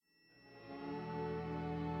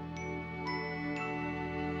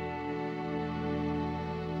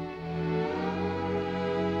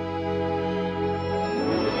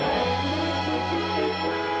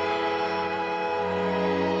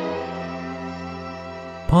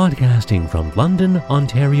Podcasting from London,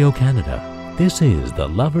 Ontario, Canada, this is The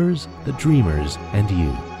Lovers, The Dreamers, and You.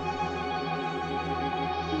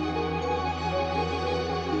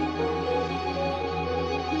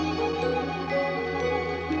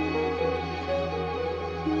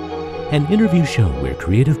 An interview show where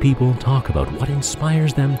creative people talk about what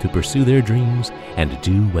inspires them to pursue their dreams and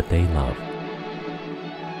do what they love.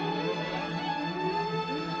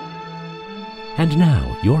 And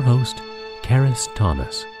now, your host, Karis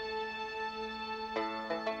Thomas.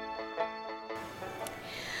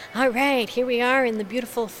 All right, here we are in the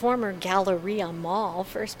beautiful former Galleria Mall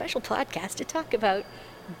for a special podcast to talk about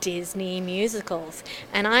Disney musicals.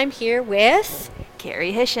 And I'm here with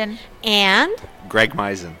Carrie Hishin and Greg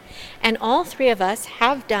Mizon. And all three of us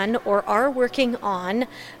have done or are working on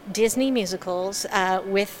Disney musicals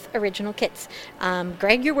with original kids.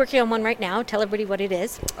 Greg, you're working on one right now. Tell everybody what it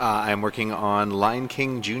is. I'm working on Lion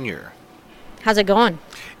King Jr. How's it going?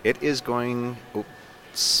 It is going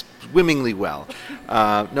swimmingly well.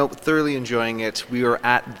 Thoroughly enjoying it. We were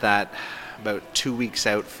at that about 2 weeks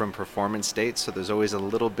out from performance date, so there's always a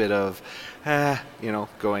little bit of,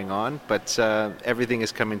 going on. But everything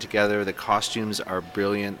is coming together. The costumes are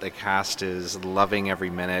brilliant. The cast is loving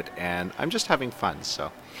every minute, and I'm just having fun.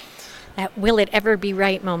 So, that will it ever be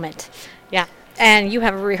right moment. Yeah. And you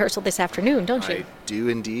have a rehearsal this afternoon, don't you? I do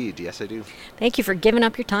indeed. Yes, I do. Thank you for giving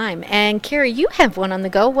up your time. And Carrie, you have one on the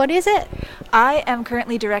go. What is it? I am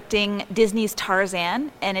currently directing Disney's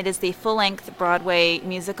Tarzan, and it is the full-length Broadway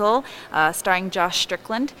musical starring Josh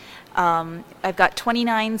Strickland. I've got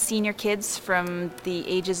 29 senior kids from the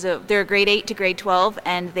ages of, they're grade 8 to grade 12,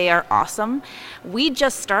 and they are awesome. We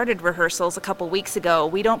just started rehearsals a couple weeks ago.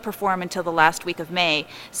 We don't perform until the last week of May,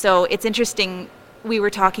 so it's interesting. We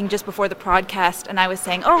were talking just before the podcast, and I was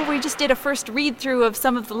saying, we just did a first read-through of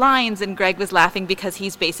some of the lines, and Greg was laughing because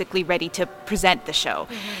he's basically ready to present the show.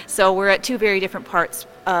 Mm-hmm. So we're at two very different parts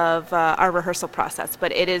of our rehearsal process,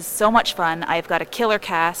 but it is so much fun. I've got a killer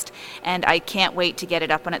cast, and I can't wait to get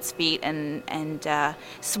it up on its feet and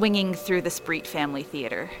swinging through the Spreet Family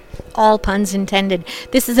Theater. All puns intended.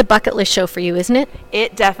 This is a bucket list show for you, isn't it?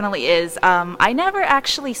 It definitely is. I never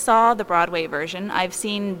actually saw the Broadway version. I've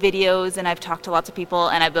seen videos, and I've talked to lots of people,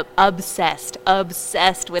 and I'm obsessed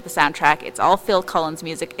with the soundtrack. It's all Phil Collins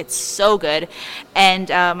music. It's so good. And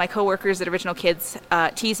my coworkers at Original Kids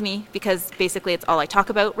tease me because basically it's all I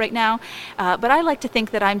talk about right now. But I like to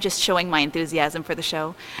think that I'm just showing my enthusiasm for the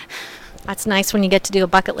show. That's nice when you get to do a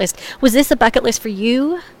bucket list. Was this a bucket list for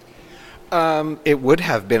you? It would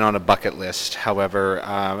have been on a bucket list. However,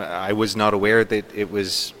 I was not aware that it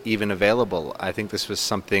was even available. I think this was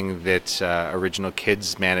something that Original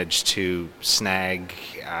Kids managed to snag.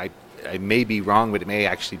 I may be wrong, but it may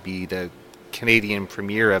actually be the Canadian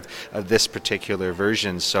premiere of this particular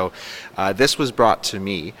version. So this was brought to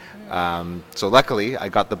me. So luckily, I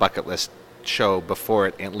got the bucket list show before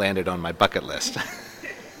it landed on my bucket list.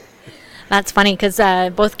 That's funny because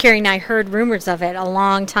both Carrie and I heard rumors of it a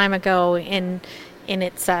long time ago in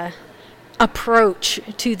its approach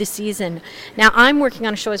to the season. Now, I'm working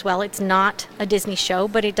on a show as well. It's not a Disney show,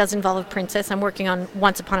 but it does involve a princess. I'm working on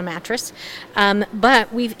Once Upon a Mattress.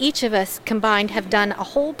 But we've each of us combined have done a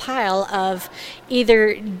whole pile of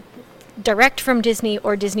either direct from Disney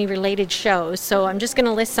or Disney related shows. So I'm just going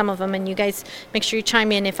to list some of them, and you guys make sure you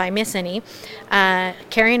chime in if I miss any.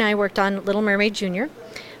 Carrie and I worked on Little Mermaid Jr.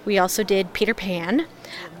 We also did Peter Pan.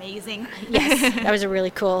 Amazing. Yes, that was a really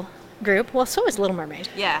cool group. Well, so was Little Mermaid.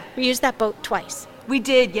 Yeah. We used that boat twice. We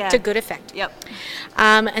did, yeah. To good effect. Yep.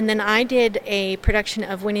 And then I did a production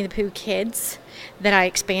of Winnie the Pooh Kids that I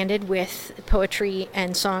expanded with poetry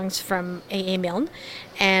and songs from A.A. Milne.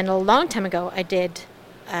 And a long time ago, I did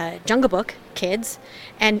Jungle Book Kids.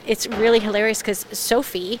 And it's really hilarious because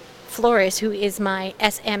Sophie Flores, who is my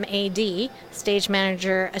SMAD, stage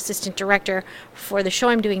manager, assistant director for the show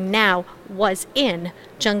I'm doing now, was in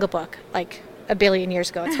Jungle Book like a billion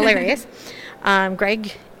years ago. It's hilarious.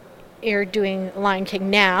 Greg, you're doing Lion King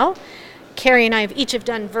now. Carrie and I have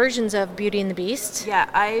done versions of Beauty and the Beast. Yeah,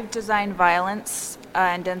 I've designed violence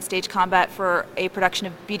and done stage combat for a production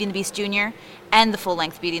of Beauty and the Beast Jr. and the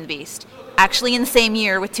full-length Beauty and the Beast, actually in the same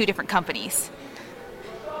year with two different companies.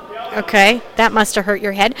 Okay, that must have hurt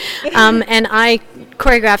your head. And I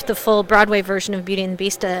choreographed the full Broadway version of Beauty and the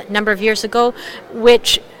Beast a number of years ago,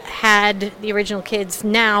 which had the Original Kids,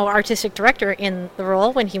 now artistic director, in the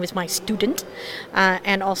role when he was my student.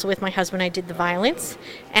 And also with my husband, I did the violence.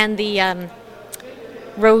 And the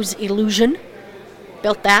Rose Illusion,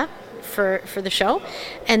 built that for the show.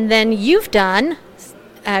 And then you've done,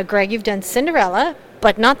 Greg, you've done Cinderella,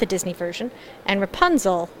 but not the Disney version, and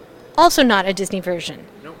Rapunzel, also not a Disney version.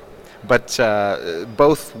 Nope. but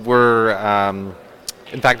both were,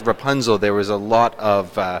 in fact, Rapunzel, there was a lot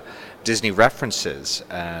of Disney references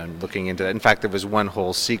and looking into that. In fact, there was one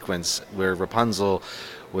whole sequence where Rapunzel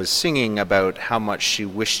was singing about how much she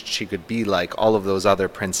wished she could be like all of those other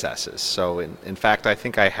princesses. So in fact, I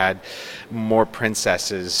think I had more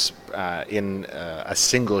princesses in a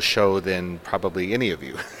single show than probably any of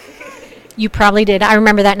you. You probably did. I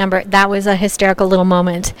remember that number. That was a hysterical little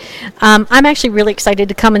moment. I'm actually really excited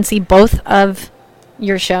to come and see both of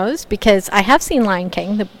your shows because I have seen Lion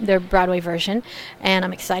King, the Broadway version, and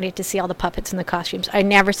I'm excited to see all the puppets and the costumes. I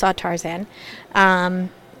never saw Tarzan.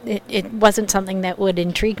 It wasn't something that would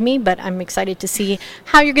intrigue me, but I'm excited to see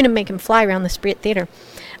how you're going to make him fly around the Spirit Theater.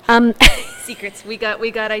 Secrets. We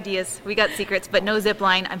got ideas. We got secrets, but no zip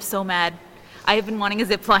line. I'm so mad. I have been wanting a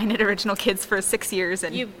zip line at Original Kids for 6 years,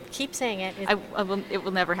 and You keep saying it. it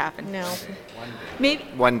will never happen. No. Maybe.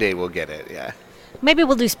 One day we'll get it, yeah. Maybe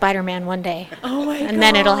we'll do Spider-Man one day. Oh my god. And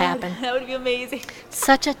then it'll happen. That would be amazing.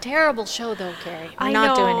 Such a terrible show, though, Carrie. We're I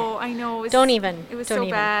not know. doing it. I know. Don't even. It was Don't so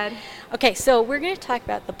even. bad. Okay, so we're going to talk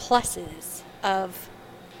about the pluses of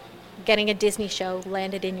getting a Disney show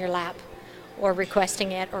landed in your lap or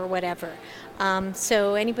requesting it or whatever.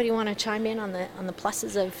 So anybody want to chime in on the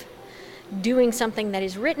pluses of doing something that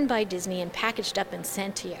is written by Disney and packaged up and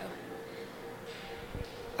sent to you?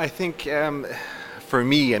 I think for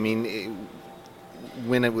me, I mean,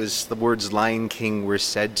 when it was the words Lion King were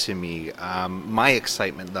said to me, my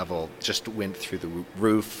excitement level just went through the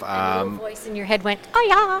roof. And the little voice in your head went, oh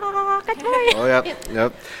yeah, Oh,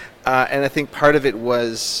 yep. And I think part of it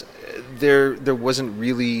was there wasn't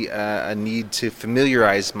really a need to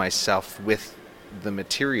familiarize myself with the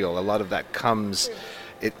material. A lot of that comes,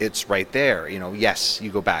 it's right there. You know, yes,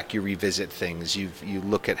 you go back, you revisit things, you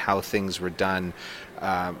look at how things were done,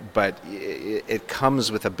 but it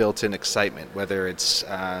comes with a built-in excitement, whether it's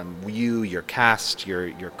you, your cast,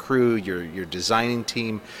 your crew, your designing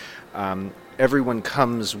team. Everyone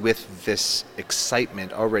comes with this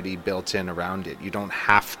excitement already built in around it. You don't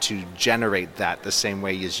have to generate that the same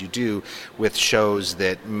way as you do with shows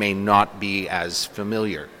that may not be as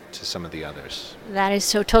familiar to some of the others. That is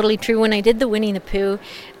so totally true. When I did the Winnie the Pooh,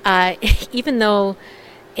 even though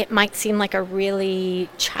it might seem like a really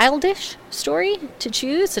childish story to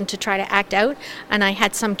choose and to try to act out, and I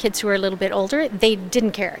had some kids who were a little bit older, they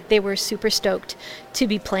didn't care. They were super stoked to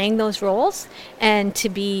be playing those roles and to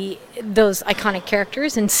be those iconic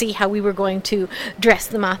characters and see how we were going to dress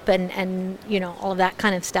them up and you know, all of that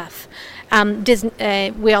kind of stuff.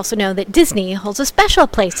 We also know that Disney holds a special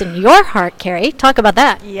place in your heart, Carrie. Talk about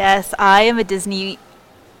that. Yes, I am a Disney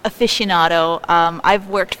aficionado. I've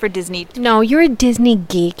worked for Disney. No, you're a Disney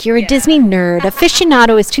geek. You're a Disney nerd.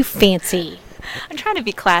 Aficionado is too fancy. I'm trying to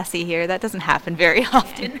be classy here. That doesn't happen very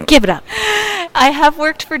often. Give it up. I have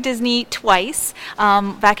worked for Disney twice.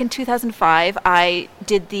 Back in 2005, I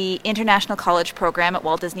did the International College Program at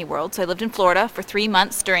Walt Disney World. So I lived in Florida for 3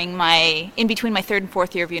 months in between my third and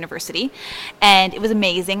fourth year of university. And it was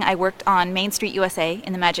amazing. I worked on Main Street, USA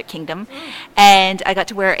in the Magic Kingdom. And I got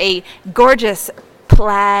to wear a gorgeous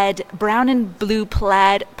brown and blue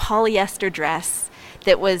plaid polyester dress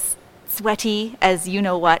that was sweaty as you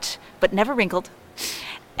know what, but never wrinkled.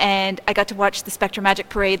 And I got to watch the Spectrum Magic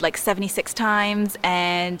Parade like 76 times,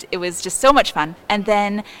 and it was just so much fun. And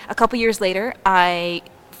then a couple years later,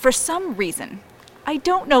 for some reason, I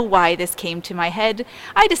don't know why this came to my head,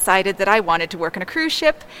 I decided that I wanted to work on a cruise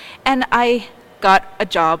ship, and I got a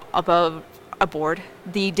job aboard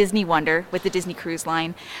the Disney Wonder with the Disney Cruise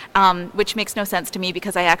Line, which makes no sense to me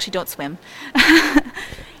because I actually don't swim.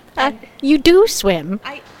 You do swim.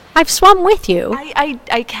 I've swum with you.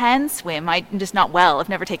 I can swim. I'm just not well. I've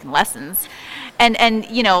never taken lessons. And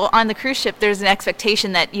you know, on the cruise ship, there's an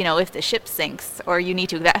expectation that, you know, if the ship sinks or you need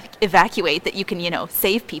to evacuate, that you can, you know,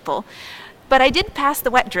 save people. But I did pass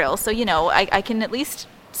the wet drill, so, you know, I can at least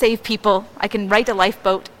save people. I can ride a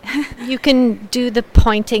lifeboat. You can do the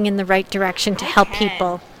pointing in the right direction to help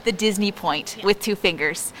people. The Disney point with 2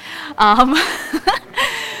 fingers.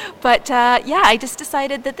 But I just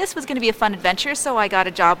decided that this was going to be a fun adventure, so I got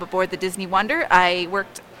a job aboard the Disney Wonder. I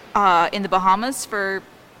worked in the Bahamas for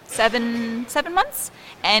seven months,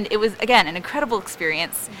 and it was, again, an incredible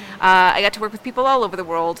experience. I got to work with people all over the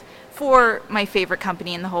world for my favorite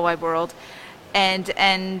company in the whole wide world,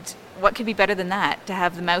 and what could be better than that, to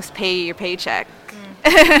have the mouse pay your paycheck?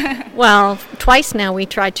 Well, twice now we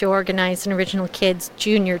tried to organize an Original Kids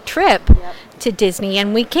junior trip to Disney,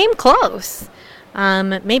 and we came close.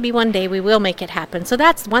 Maybe one day we will make it happen. So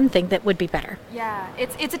that's one thing that would be better. Yeah,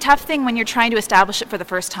 it's a tough thing when you're trying to establish it for the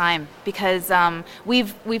first time, because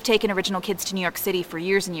we've taken Original Kids to New York City for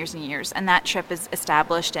years and years and years, and that trip is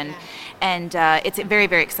established, and it's very,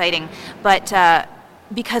 very exciting. But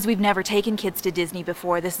because we've never taken kids to Disney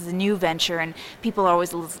before, this is a new venture, and people are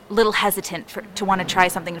always a little hesitant to want to try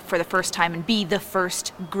something for the first time and be the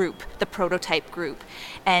first group, the prototype group.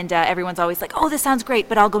 And everyone's always like, oh, this sounds great,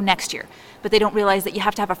 but I'll go next year. But they don't realize that you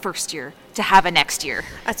have to have a first year to have a next year.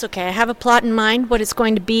 That's okay. I have a plot in mind, what it's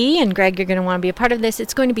going to be, and Greg, you're going to want to be a part of this.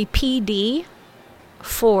 It's going to be PD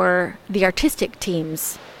for the artistic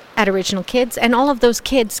teams at Original Kids, and all of those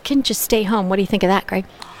kids can just stay home. What do you think of that, Greg?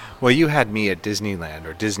 Well, you had me at Disneyland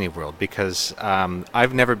or Disney World because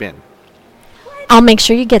I've never been. I'll make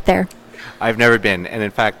sure you get there. I've never been, and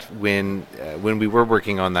in fact, when we were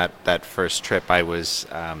working on that first trip, I was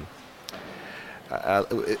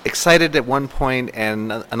excited at one point,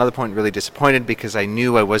 and another point really disappointed because I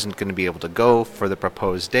knew I wasn't going to be able to go for the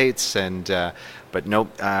proposed dates. But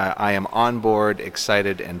nope, I am on board,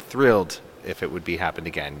 excited and thrilled. If it would be happened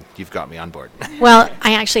again, you've got me on board. Well,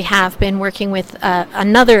 I actually have been working with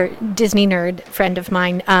another Disney nerd friend of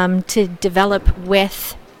mine to develop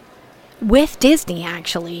with Disney,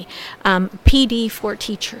 actually, PD for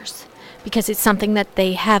teachers, because it's something that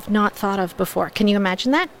they have not thought of before. Can you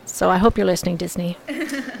imagine that? So I hope you're listening, Disney.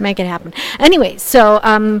 Make it happen. Anyway, so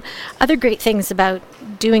other great things about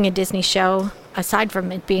doing a Disney show, aside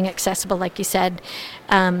from it being accessible, like you said,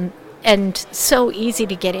 and so easy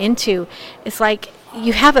to get into, it's like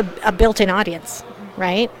you have a built-in audience,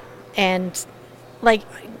 right? And like,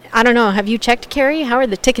 I don't know, have you checked, Carrie? How are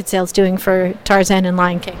the ticket sales doing for Tarzan and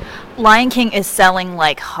Lion King? Lion King is selling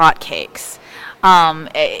like hotcakes.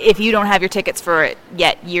 If you don't have your tickets for it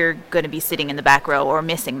yet, you're going to be sitting in the back row or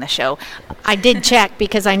missing the show. I did check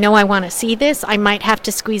because I know I want to see this. I might have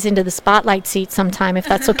to squeeze into the spotlight seat sometime if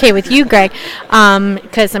that's okay with you, Greg,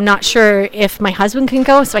 because I'm not sure if my husband can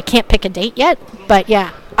go, so I can't pick a date yet. But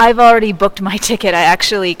yeah. I've already booked my ticket,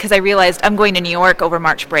 because I realized I'm going to New York over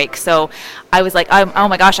March break. So I was like, oh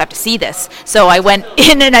my gosh, I have to see this. So I went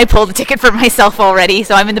in and I pulled a ticket for myself already.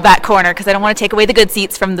 So I'm in the back corner because I don't want to take away the good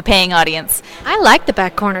seats from the paying audience. I like the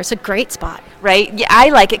back corner. It's a great spot. Right? Yeah, I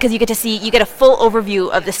like it because you get a full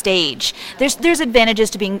overview of the stage. There's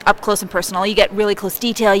advantages to being up close and personal. You get really close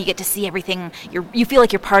detail. You get to see everything. You feel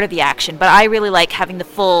like you're part of the action. But I really like having the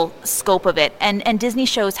full scope of it. And Disney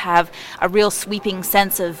shows have a real sweeping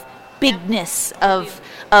sense of bigness of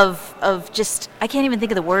just, I can't even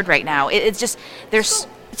think of the word right now. It's just there's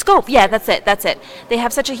scope. Yeah, that's it. They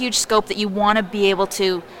have such a huge scope that you want to be able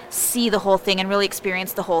to see the whole thing and really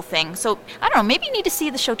experience the whole thing. So I don't know, maybe you need to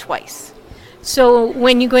see the show twice. So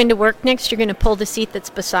when you go into work next, you're going to pull the seat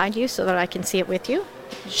that's beside you so that I can see it with you?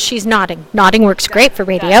 She's nodding. Nodding works great for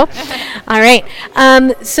radio. All right.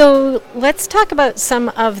 So let's talk about some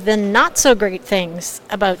of the not so great things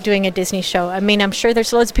about doing a Disney show. I mean, I'm sure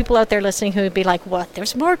there's loads of people out there listening who would be like, what?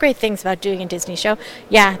 There's more great things about doing a Disney show.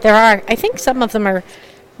 Yeah, there are. I think some of them are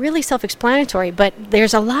really self-explanatory, but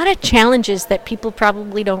there's a lot of challenges that people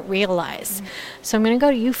probably don't realize. So I'm going to go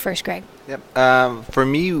to you first, Greg. Yep. For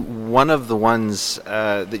me, one of the ones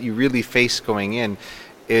that you really face going in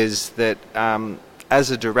is that as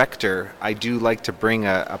a director, I do like to bring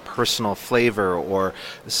a personal flavor or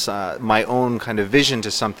my own kind of vision to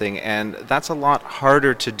something, and that's a lot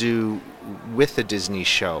harder to do with a Disney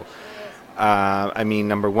show. I mean,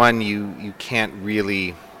 number one, you can't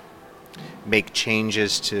really make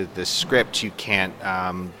changes to the script. You can't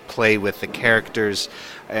play with the characters,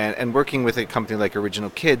 and working with a company like Original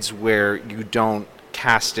Kids, where you don't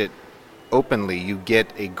cast it openly, you get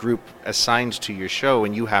a group assigned to your show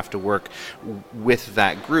and you have to work with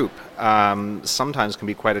that group. Sometimes can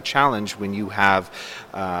be quite a challenge when you have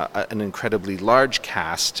an incredibly large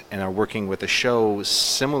cast and are working with a show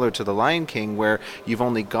similar to The Lion King, where you've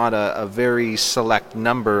only got a very select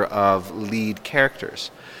number of lead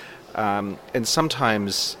characters. And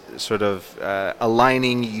sometimes sort of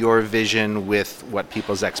aligning your vision with what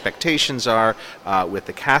people's expectations are, with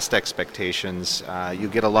the cast expectations, you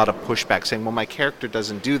get a lot of pushback saying, well, my character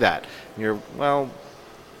doesn't do that. And you're, well,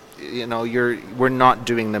 you know, we're not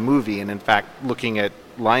doing the movie. And in fact, looking at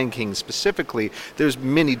Lion King specifically, there's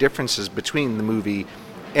many differences between the movie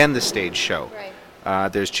and the stage show.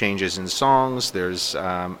 Right. There's changes in songs, there's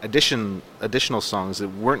additional songs that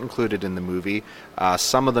weren't included in the movie.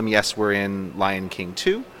 Some of them, yes, were in Lion King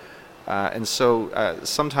 2. And so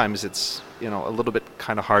sometimes it's, you know, a little bit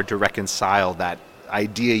kind of hard to reconcile that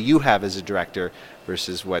idea you have as a director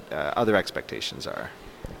versus what other expectations are.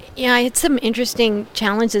 Yeah, I had some interesting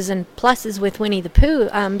challenges and pluses with Winnie the Pooh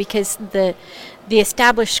because the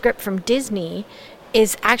established script from Disney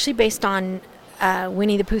is actually based on a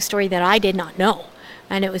Winnie the Pooh story that I did not know.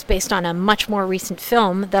 And it was based on a much more recent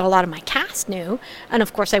film that a lot of my cast knew. And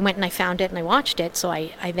of course, I went and I found it and I watched it, so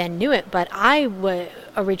I then knew it. But I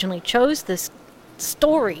originally chose this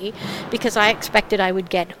story because I expected I would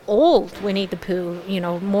get old Winnie the Pooh,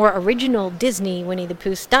 more original Disney Winnie the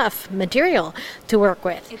Pooh stuff, material to work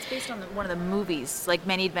with. It's based on one of the movies, like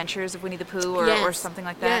Many Adventures of Winnie the Pooh or something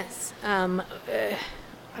like that. Yes.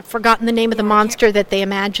 I've forgotten the name of the monster that they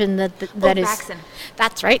imagine that is. Baxen.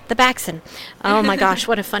 That's right, the Baxen. Oh my gosh,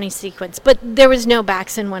 what a funny sequence. But there was no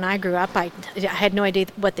Baxen when I grew up. I had no idea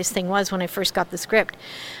what this thing was when I first got the script.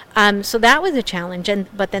 So that was a challenge.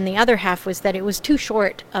 But then the other half was that it was too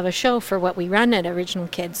short of a show for what we run at Original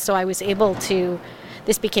Kids. So I was able to,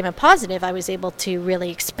 this became a positive, I was able to really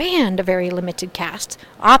expand a very limited cast,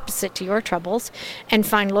 opposite to your troubles, and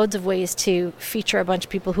find loads of ways to feature a bunch of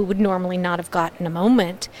people who would normally not have gotten a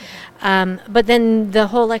moment. But then the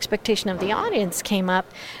whole expectation of the audience came up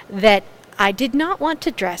that I did not want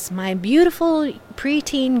to dress my beautiful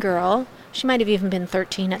preteen girl, she might have even been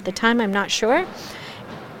 13 at the time, I'm not sure,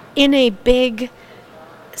 in a big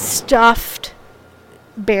stuffed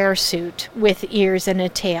bear suit with ears and a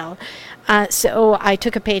tail. So I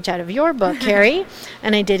took a page out of your book, Carrie,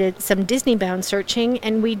 and I did some Disney-bound searching,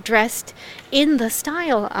 and we dressed in the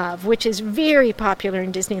style of, which is very popular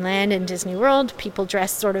in Disneyland and Disney World. People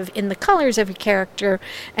dress sort of in the colors of a character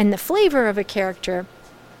and the flavor of a character.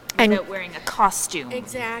 Without wearing a costume.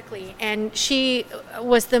 Exactly. And she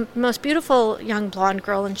was the most beautiful young blonde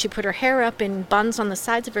girl, and she put her hair up in buns on the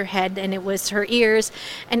sides of her head, and it was her ears,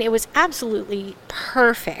 and it was absolutely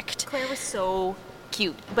perfect. Claire was so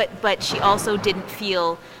cute, but she also didn't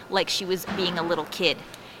feel like she was being a little kid.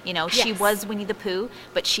 She Yes. was Winnie the Pooh,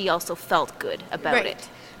 but she also felt good about it.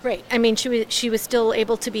 Right. I mean, she was still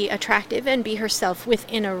able to be attractive and be herself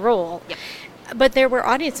within a role. Yep. But there were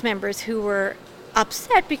audience members who were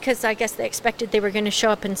upset because I guess they expected they were going to show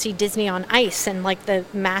up and see Disney on Ice and like the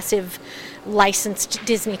massive licensed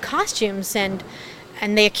Disney costumes, and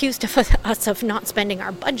they accused us of not spending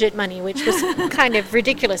our budget money, which was kind of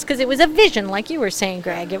ridiculous because it was a vision, like you were saying,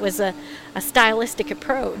 Greg. It was a stylistic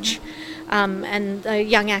approach. And the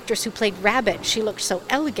young actress who played Rabbit, she looked so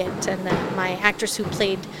elegant, and my actress who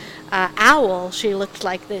played Owl, she looked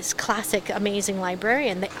like this classic, amazing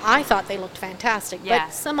librarian. I thought they looked fantastic, Yeah.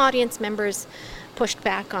 but some audience members pushed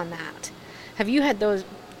back on that. Have you had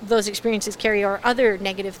those experiences, Carrie, or other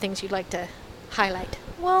negative things you'd like to highlight?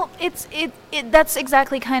 Well, that's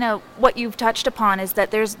exactly kind of what you've touched upon, is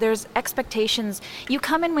that there's expectations. You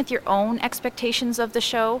come in with your own expectations of the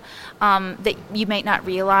show that you might not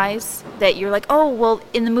realize, that you're like, oh, well,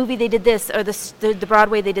 in the movie they did this, or the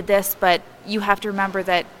Broadway they did this, but you have to remember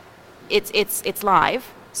that it's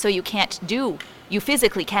live, so you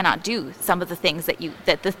physically cannot do some of the things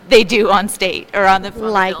that they do on stage or on the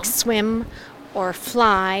Like film. swim or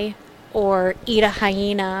fly or eat a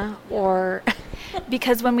hyena or...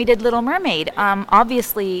 Because when we did Little Mermaid,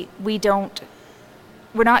 obviously we're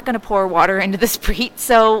not going to pour water into the Sprite.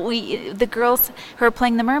 So the girls who are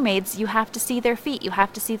playing the mermaids, you have to see their feet, you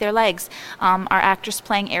have to see their legs. Our actress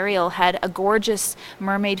playing Ariel had a gorgeous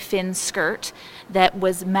mermaid fin skirt that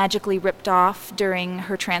was magically ripped off during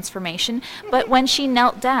her transformation. But when she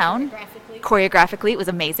knelt down, choreographically, it was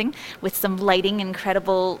amazing, with some lighting,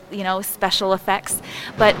 incredible, special effects.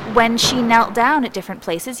 But when she knelt down at different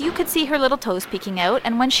places, you could see her little toes peeking out,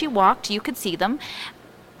 and when she walked, you could see them.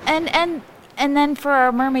 And then for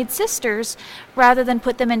our mermaid sisters, rather than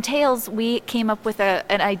put them in tails, we came up with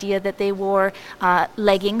an idea that they wore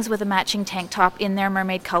leggings with a matching tank top in their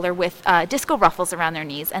mermaid color with disco ruffles around their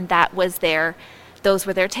knees, and those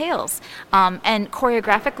were their tails. And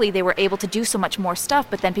choreographically, they were able to do so much more stuff,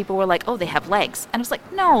 but then people were like, oh, they have legs. And I was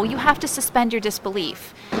like, no, you have to suspend your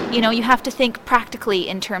disbelief. You have to think practically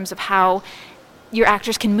in terms of how your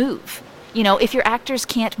actors can move. If your actors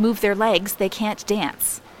can't move their legs, they can't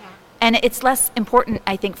dance. And it's less important,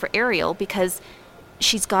 I think, for Ariel because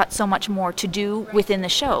she's got so much more to do within the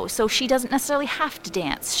show. So she doesn't necessarily have to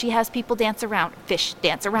dance. She has people fish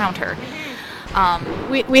dance around her.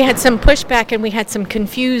 We had some pushback and we had some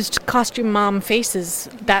confused costume mom faces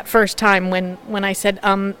that first time when I said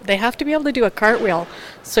they have to be able to do a cartwheel,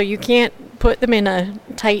 so you can't put them in a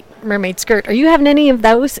tight mermaid skirt. Are you having any of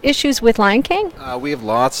those issues with Lion King? We have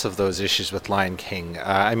lots of those issues with Lion King.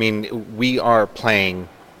 We are playing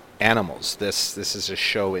animals. This is a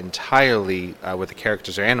show entirely where the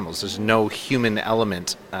characters are animals. There's no human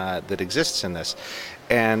element that exists in this.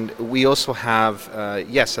 And we also have,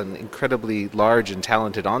 yes, an incredibly large and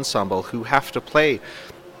talented ensemble who have to play,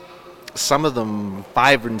 some of them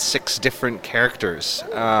 5 and 6 different characters.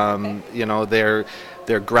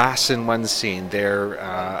 They're grass in one scene, they're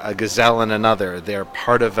a gazelle in another, they're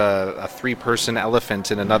part of a 3-person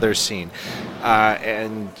elephant in another scene,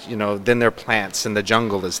 and then they're plants in the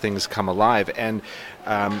jungle as things come alive. And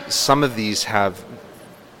some of these have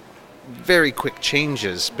very quick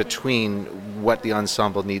changes between what the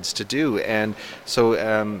ensemble needs to do, and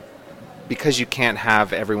so because you can't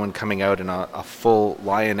have everyone coming out in a full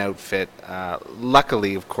lion outfit,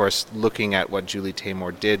 luckily, of course, looking at what Julie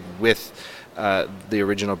Taymor did with the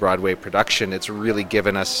original Broadway production, it's really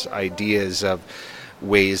given us ideas of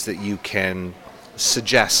ways that you can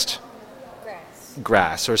suggest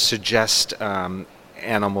grass or suggest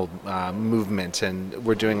animal movement, and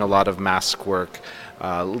we're doing a lot of mask work,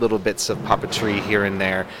 little bits of puppetry here and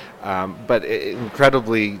there, but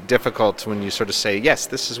incredibly difficult when you sort of say, yes,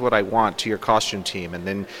 this is what I want to your costume team, and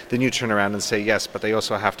then you turn around and say, yes, but they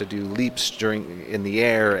also have to do leaps in the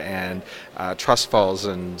air, and trust falls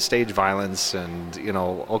and stage violence, and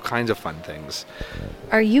all kinds of fun things.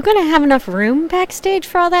 Are you going to have enough room backstage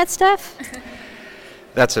for all that stuff?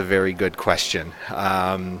 That's a very good question.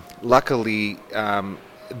 Luckily,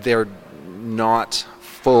 they're not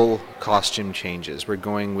full costume changes. We're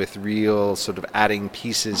going with real sort of adding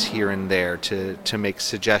pieces here and there to make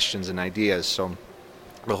suggestions and ideas. So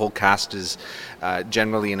the whole cast is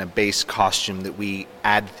generally in a base costume that we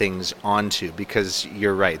add things onto, because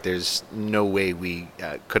you're right, there's no way we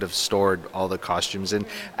could have stored all the costumes. And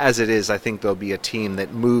as it is, I think there'll be a team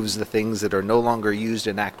that moves the things that are no longer used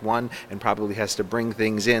in Act 1 and probably has to bring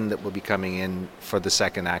things in that will be coming in for the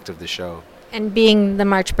second act of the show. And being the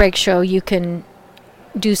March break show, you can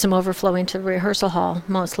do some overflow into the rehearsal hall,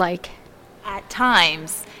 most like. At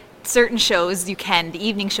times, certain shows you can, the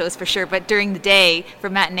evening shows for sure, but during the day, for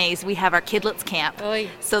matinees, we have our kidlets camp. Oy.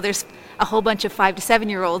 So there's a whole bunch of 5 to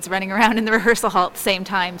 7-year-olds running around in the rehearsal hall at the same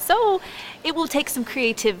time. So it will take some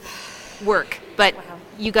creative work, but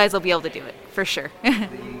you guys will be able to do it, for sure.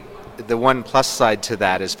 The one plus side to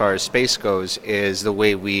that, as far as space goes, is the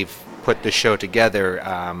way we've put the show together.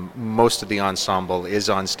 Most of the ensemble is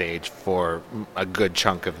on stage for a good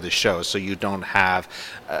chunk of the show, so you don't have,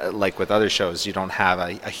 like with other shows, you don't have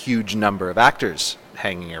a huge number of actors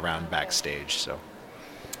hanging around backstage. So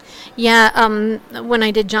Yeah, when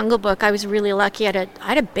I did Jungle Book, I was really lucky. I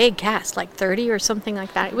had a big cast, like 30 or something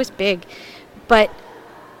like that. It was big, but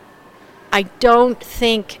I don't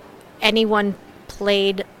think anyone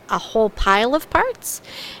played a whole pile of parts,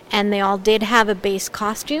 and they all did have a base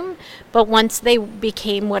costume, but once they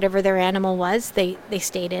became whatever their animal was, they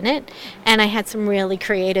stayed in it. And I had some really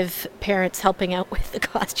creative parents helping out with the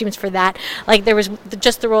costumes for that. Like, there was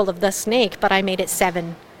just the role of the snake, but I made it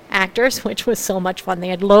 7 actors, which was so much fun. They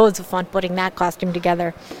had loads of fun putting that costume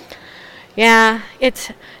together. Yeah,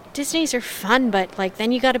 Disney's are fun, but like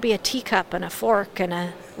then you got to be a teacup and a fork and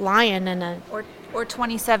a lion and a Or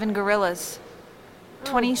 27 gorillas.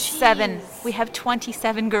 Oh, 27. geez. We have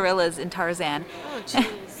 27 gorillas in Tarzan. Oh,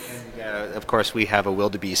 jeez. of course, we have a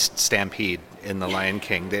wildebeest stampede in The Lion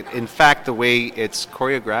King. That, in fact, the way it's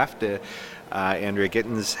choreographed, Andrea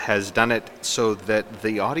Gittins has done it so that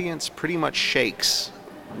the audience pretty much shakes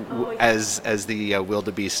as the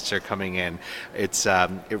wildebeests are coming in. It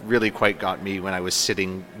really quite got me when I was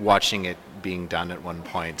sitting watching it being done at one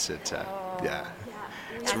point. It's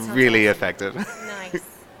really effective. Nice.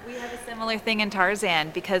 We have a similar thing in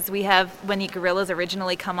Tarzan, because we have, when the gorillas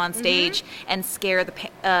originally come on stage and scare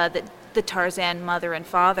the Tarzan mother and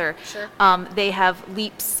father, Sure. They have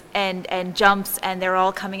leaps and jumps, and they're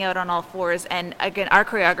all coming out on all fours. And again, our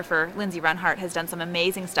choreographer, Lindsay Runhart, has done some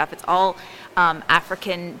amazing stuff. It's all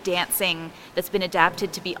African dancing that's been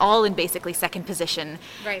adapted to be all in basically second position,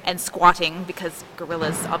 Right. and squatting, because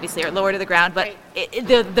gorillas obviously are lower to the ground, but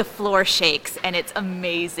Right. the floor shakes, and it's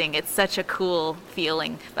amazing. It's such a cool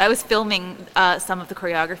feeling. I was filming some of the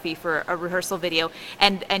choreography for a rehearsal video,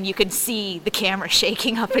 and you could see the camera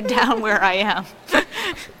shaking up and down where I am.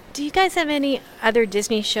 Do you guys have any other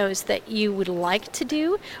Disney shows that you would like to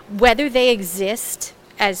do, whether they exist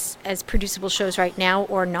as producible shows right now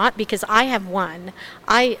or not? Because I have one.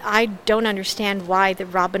 I don't understand why the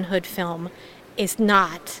Robin Hood film is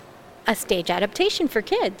not a stage adaptation for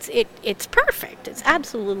kids. It's perfect. It's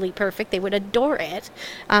absolutely perfect. They would adore it.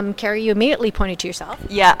 Carrie, you immediately pointed to yourself.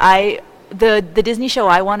 Yeah, the Disney show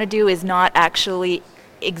I want to do is not actually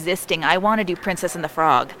existing. I want to do Princess and the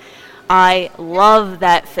Frog. I love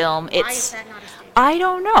that film. Why is that not a stage? I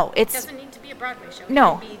don't know. It doesn't need to be a Broadway show.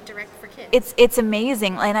 No. It can be direct for kids. It's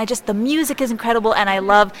amazing, and the music is incredible, and I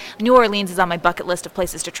love New Orleans is on my bucket list of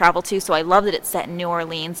places to travel to, so I love that it's set in New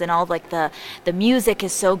Orleans, and all the music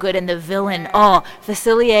is so good, and the villain,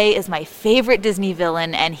 Facilier is my favorite Disney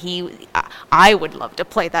villain, and I would love to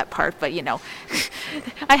play that part, but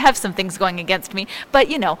I have some things going against me, but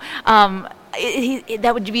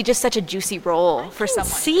that would be just such a juicy role for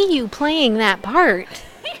someone. See you playing that part.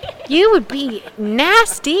 You would be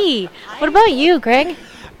nasty. What about you, Greg?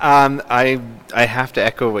 I have to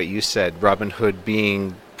echo what you said. Robin Hood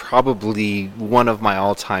being probably one of my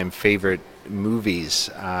all-time favorite movies,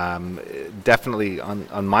 definitely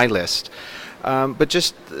on my list. But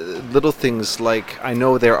just little things like, I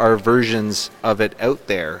know there are versions of it out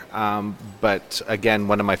there, but again,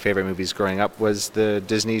 one of my favorite movies growing up was the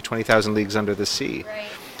Disney 20,000 Leagues Under the Sea. Right.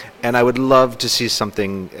 And I would love to see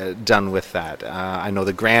something done with that. I know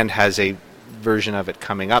the Grand has a version of it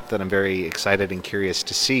coming up that I'm very excited and curious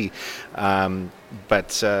to see. But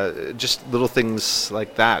just little things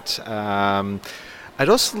like that. I'd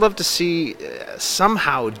also love to see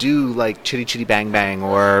somehow do like Chitty Chitty Bang Bang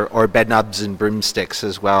or Bedknobs and Broomsticks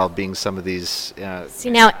as well, being some of these.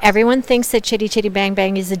 See, now everyone thinks that Chitty Chitty Bang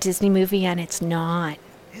Bang is a Disney movie, and it's not.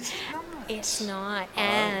 It's not,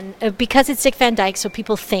 and because it's Dick Van Dyke, so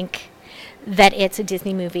people think that it's a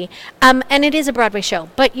Disney movie, and it is a Broadway show.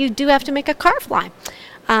 But you do have to make a car fly.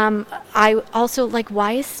 I also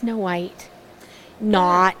why is Snow White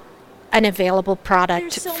not an available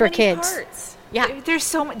product for kids? Parts. Yeah, there's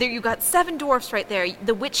so much. There you got 7 dwarfs right there.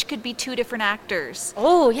 The witch could be 2 different actors.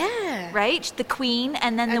 Oh yeah, right. The queen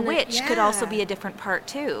and then the witch could also be a different part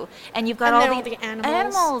too. And you've got and all the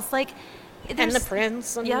animals and the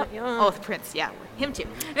prince. And the prince. Yeah, him too.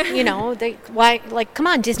 Come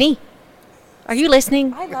on, Disney. Are you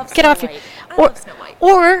listening? I love Get Snow off White. your I love Snow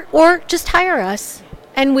White. Or just hire us,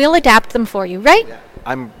 and we'll adapt them for you, right?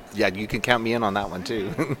 Yeah, you can count me in on that one too.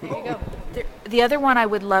 There you go. The other one I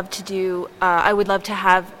would love to do, I would love to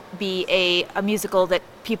have be a musical that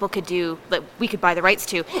people could do, that we could buy the rights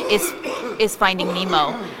to, is Finding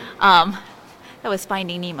Nemo. That was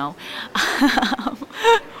Finding Nemo.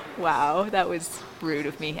 Wow, that was rude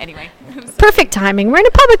of me. Anyway. Perfect timing. We're in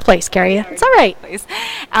a public place, Galleria. It's all right.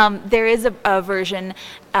 There is a version,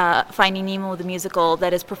 Finding Nemo the musical,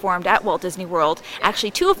 that is performed at Walt Disney World.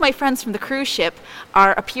 Actually, 2 of my friends from the cruise ship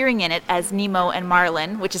are appearing in it as Nemo and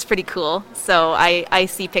Marlin, which is pretty cool. So I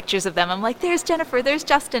see pictures of them. I'm like, there's Jennifer, there's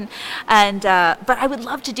Justin. And but I would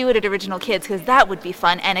love to do it at Original Kids, because that would be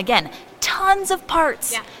fun. And again, tons of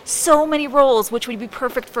parts, so many roles, which would be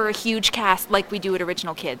perfect for a huge cast like we do at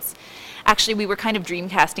Original Kids. Actually, we were kind of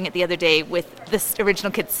dreamcasting it the other day with this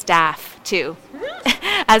Original Kids staff too,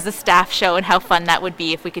 as a staff show, and how fun that would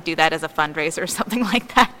be if we could do that as a fundraiser or something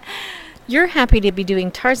like that. You're happy to be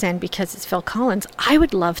doing Tarzan because it's Phil Collins. I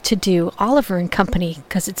would love to do Oliver and Company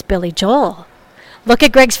because it's Billy Joel. Look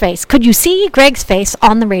at Greg's face. Could you see Greg's face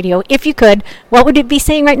on the radio? If you could, what would it be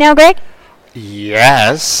saying right now, Greg?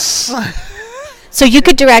 Yes. So you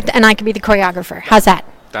could direct and I could be the choreographer. How's that?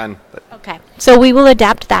 Done. Okay. So we will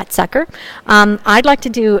adapt that sucker. I'd like to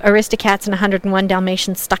do Aristocats and 101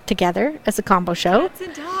 Dalmatians stuck together as a combo show.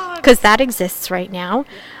 Because that exists right now.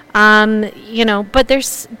 But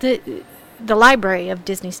there's the library of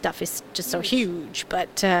Disney stuff is just so huge.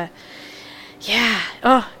 But get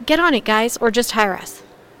on it, guys, or just hire us.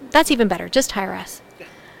 That's even better. Just hire us.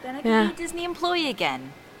 Then I can be a Disney employee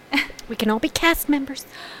again. We can all be cast members,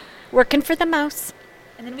 working for the mouse.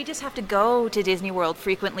 And then we just have to go to Disney World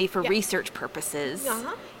frequently for research purposes.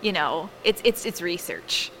 It's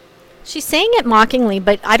research. She's saying it mockingly,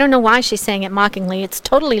 but I don't know why she's saying it mockingly. It's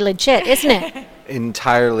totally legit, isn't it?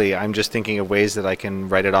 Entirely. I'm just thinking of ways that I can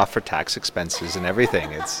write it off for tax expenses and everything.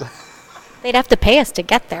 They'd have to pay us to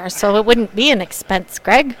get there, so it wouldn't be an expense,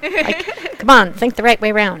 Greg. Come on, think the right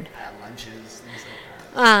way around. Lunches, things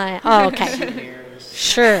like that. Okay.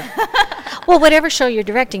 Sure. Well, whatever show you're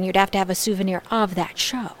directing, you'd have to have a souvenir of that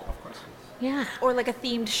show. Of course. Yeah. Or like a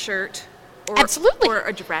themed shirt. Absolutely. Or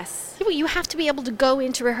a dress. You have to be able to go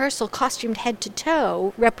into rehearsal costumed head to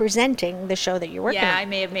toe, representing the show that you're working on. Yeah, I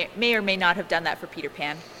may or may not have done that for Peter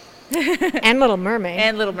Pan. And Little Mermaid.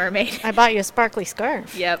 And Little Mermaid. I bought you a sparkly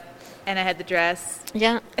scarf. Yep. And I had the dress.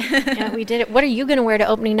 Yeah. Yeah, we did it. What are you going to wear to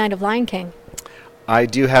opening night of Lion King? I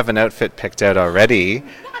do have an outfit picked out already.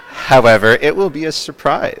 However, it will be a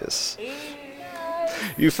surprise.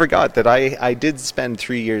 You forgot that I did spend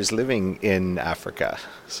 3 years living in Africa.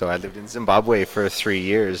 So I lived in Zimbabwe for 3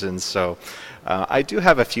 years, and so I do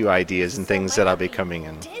have a few ideas and things that I'll be coming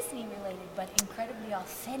in. Disney related, but incredibly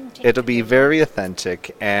authentic. authentic. It'll be very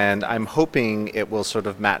authentic, and I'm hoping it will sort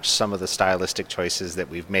of match some of the stylistic choices that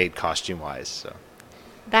we've made costume-wise. So.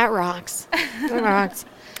 That rocks. That rocks.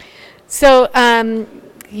 So,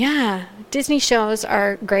 yeah, Disney shows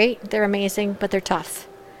are great. They're amazing, but they're tough.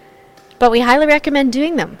 But we highly recommend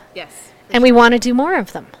doing them. Yes. And we want to do more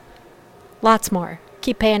of them. Lots more.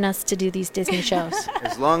 Keep paying us to do these Disney shows.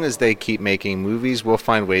 As long as they keep making movies, we'll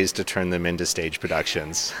find ways to turn them into stage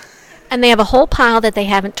productions. And they have a whole pile that they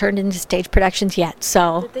haven't turned into stage productions yet.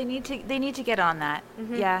 So But they need to get on that.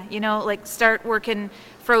 Yeah, like start working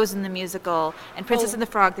Frozen the musical and Princess and the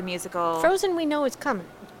Frog the musical. Frozen, we know is coming.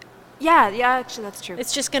 Yeah, actually that's true.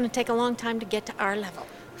 It's just going to take a long time to get to our level.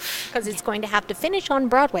 Because it's going to have to finish on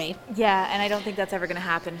Broadway. Yeah, and I don't think that's ever going to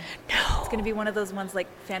happen. No. It's going to be one of those ones like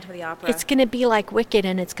Phantom of the Opera. It's going to be like Wicked,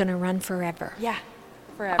 and it's going to run forever. Yeah,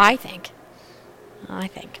 forever. I think.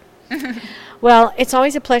 Well, it's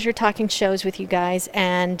always a pleasure talking shows with you guys,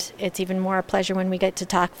 and it's even more a pleasure when we get to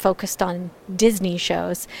talk focused on Disney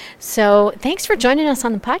shows. So thanks for joining us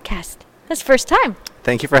on the podcast. That's the first time.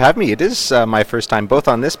 Thank you for having me. It is my first time both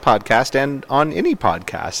on this podcast and on any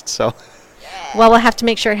podcast. So. Well, we'll have to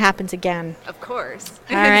make sure it happens again. Of course.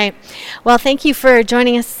 All right. Well, thank you for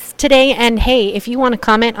joining us today. And hey, if you want to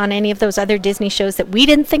comment on any of those other Disney shows that we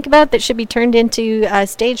didn't think about that should be turned into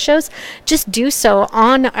stage shows, just do so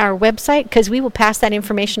on our website, because we will pass that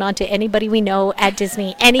information on to anybody we know at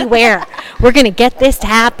Disney anywhere. We're going to get this to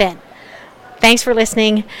happen. Thanks for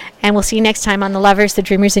listening, and we'll see you next time on The Lovers, the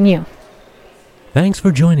Dreamers, and You. Thanks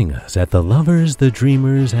for joining us at The Lovers, the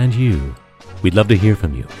Dreamers, and You. We'd love to hear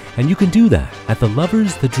from you, and you can do that at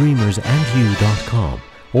theloversthedreamersandyou.com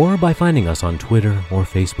or by finding us on Twitter or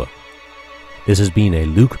Facebook. This has been a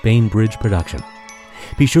Luke Bainbridge production.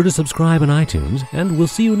 Be sure to subscribe on iTunes, and we'll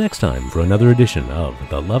see you next time for another edition of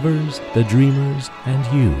The Lovers, the Dreamers, and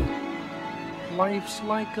You. Life's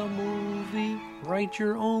like a movie, write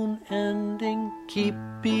your own ending. Keep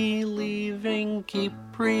believing, keep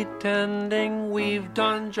pretending. We've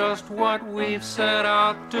done just what we've set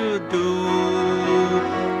out to do.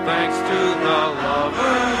 Thanks to the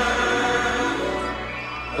lovers,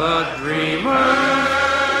 the dreamers,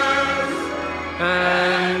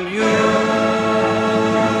 and you.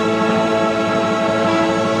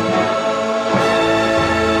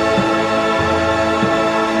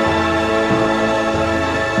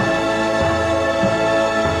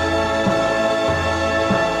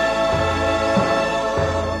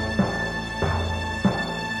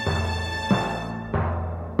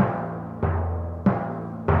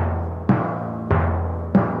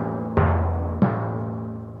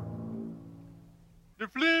 The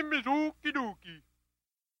flame is over.